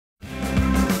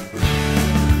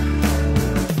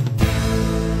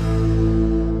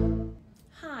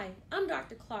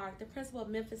Clark, the principal of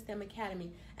Memphis STEM Academy,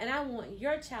 and I want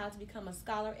your child to become a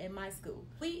scholar in my school.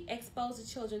 We expose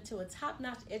the children to a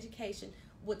top-notch education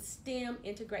with STEM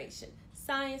integration: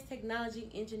 science,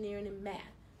 technology, engineering, and math.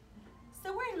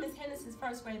 So we're in Ms. Henderson's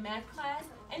first grade math class,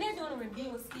 and they're doing a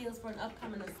review of skills for an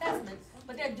upcoming assessment,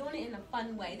 but they're doing it in a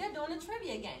fun way. They're doing a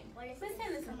trivia game. Ms.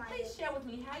 Henderson, please share with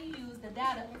me how you use the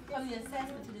data from the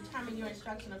assessment to determine your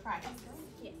instructional practices.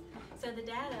 Yes. So the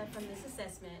data from this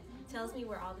assessment tells me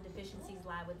where all the deficiencies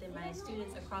lie within my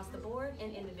students across the board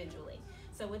and individually.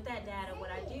 So with that data, what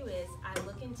I do is I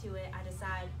look into it, I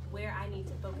decide where I need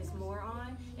to focus more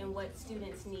on and what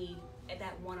students need at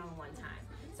that one-on-one time.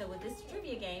 So with this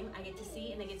trivia game, I get to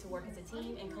see and I get to work as a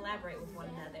team and collaborate with one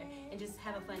another and just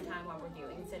have a fun time while we're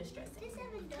doing instead of stressing.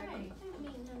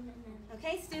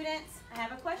 Okay, students, I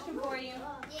have a question for you.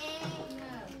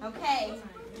 Okay,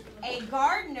 a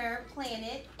gardener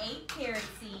planted 8 carrot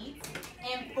seeds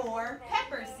and 4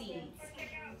 pepper seeds.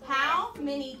 How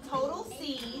many total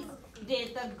seeds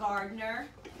did the gardener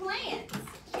plant?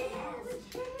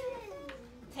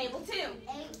 Table 2.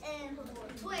 8 and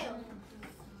 12.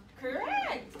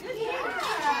 Correct. Good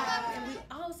job. And we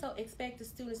also expect the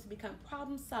students to become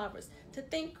problem solvers, to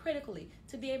think critically,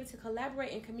 to be able to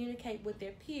collaborate and communicate with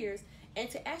their peers, and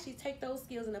to actually take those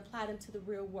skills and apply them to the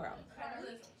real world.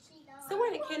 So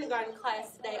we're in a kindergarten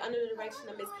class today under the direction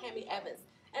of Ms. Cammie Evans.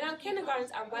 And our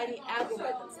kindergartens are writing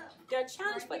algorithms. Their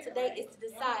challenge for today is to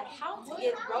decide how to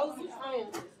get Rosie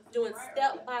home doing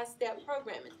step-by-step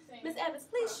programming. Ms. Evans,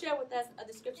 please share with us a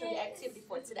description of the activity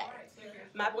for today.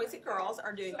 My boys and girls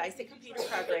are doing basic computer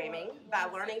programming by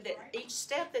learning that each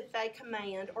step that they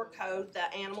command or code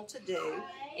the animal to do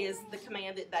is the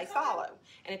command that they follow.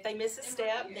 And if they miss a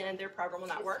step, then their program will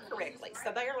not work correctly.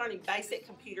 So they are learning basic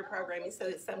computer programming so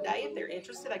that someday, if they're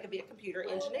interested, they could be a computer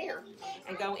engineer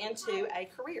and go into a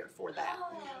career for that.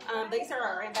 These are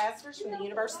our ambassadors from the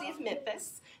University of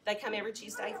Memphis. They come every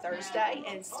Tuesday, Thursday,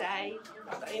 and stay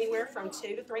anywhere from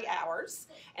 2 to 3 hours.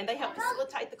 And they help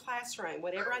facilitate the classroom.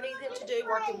 Whatever I need them to do,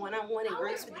 working one-on-one in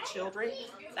groups with the children,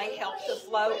 they help the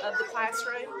flow of the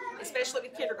classroom, especially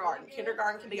with kindergarten.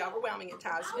 Kindergarten can be overwhelming at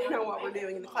times, depending on what we're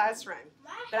doing in the classroom.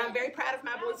 But I'm very proud of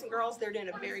my boys and girls. They're doing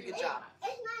a very good job.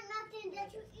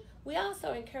 We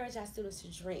also encourage our students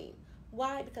to dream.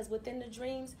 Why? Because within the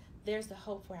dreams, there's the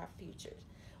hope for our futures.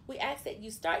 We ask that you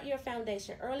start your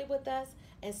foundation early with us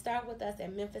and start with us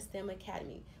at Memphis STEM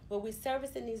Academy, where we service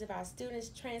the needs of our students,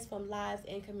 transform lives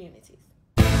and communities.